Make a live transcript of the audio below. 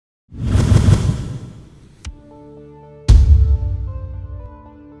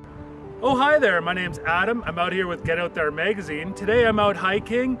Oh, hi there, my name's Adam. I'm out here with Get Out There magazine. Today I'm out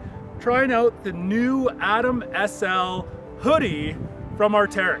hiking, trying out the new Adam SL hoodie from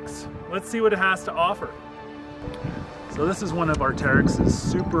Arc'teryx. Let's see what it has to offer. So this is one of Arc'teryx's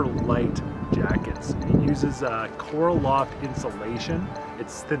super light jackets. It uses coral loft insulation.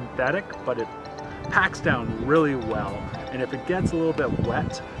 It's synthetic, but it packs down really well. And if it gets a little bit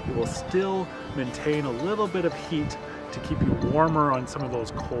wet, it will still maintain a little bit of heat to keep you warmer on some of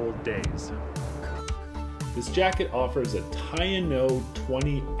those cold days. This jacket offers a tie-and-no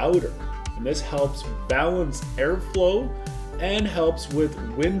 20 outer, and this helps balance airflow and helps with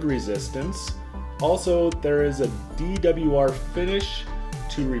wind resistance. Also, there is a DWR finish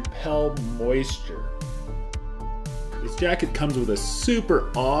to repel moisture. This jacket comes with a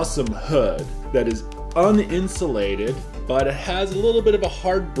super awesome hood that is uninsulated, but it has a little bit of a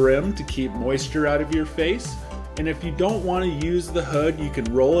hard brim to keep moisture out of your face. And if you don't want to use the hood, you can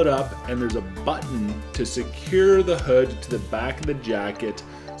roll it up and there's a button to secure the hood to the back of the jacket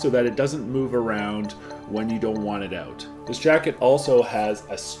so that it doesn't move around when you don't want it out. This jacket also has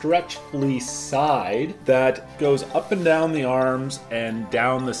a stretch fleece side that goes up and down the arms and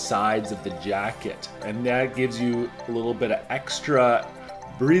down the sides of the jacket. And that gives you a little bit of extra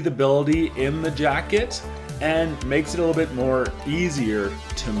breathability in the jacket and makes it a little bit more easier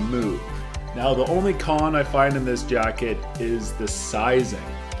to move. Now, the only con I find in this jacket is the sizing.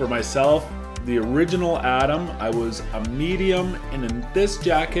 For myself, the original Adam, I was a medium, and in this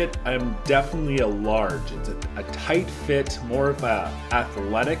jacket, I'm definitely a large. It's a tight fit, more of an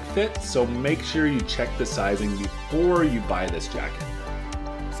athletic fit, so make sure you check the sizing before you buy this jacket.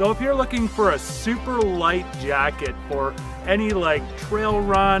 So if you're looking for a super light jacket for any like trail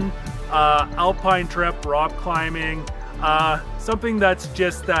run, alpine trip, rock climbing, something that's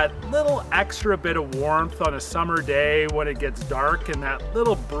just that little extra bit of warmth on a summer day when it gets dark and that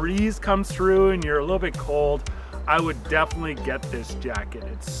little breeze comes through and you're a little bit cold, I would definitely get this jacket.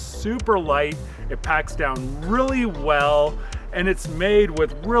 It's super light, it packs down really well, and it's made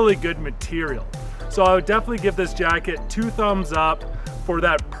with really good material. So I would definitely give this jacket 2 thumbs up for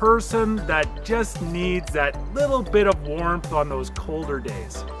that person that just needs that little bit of warmth on those colder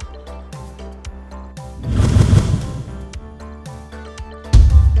days.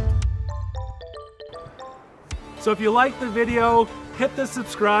 So if you like the video, hit the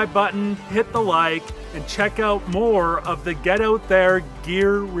subscribe button, hit the like, and check out more of the Get Out There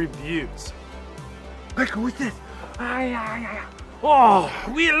gear reviews. Look, who's this?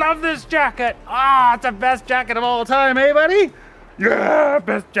 Oh, we love this jacket. Ah, it's the best jacket of all time, eh, buddy? Yeah,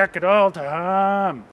 best jacket of all time.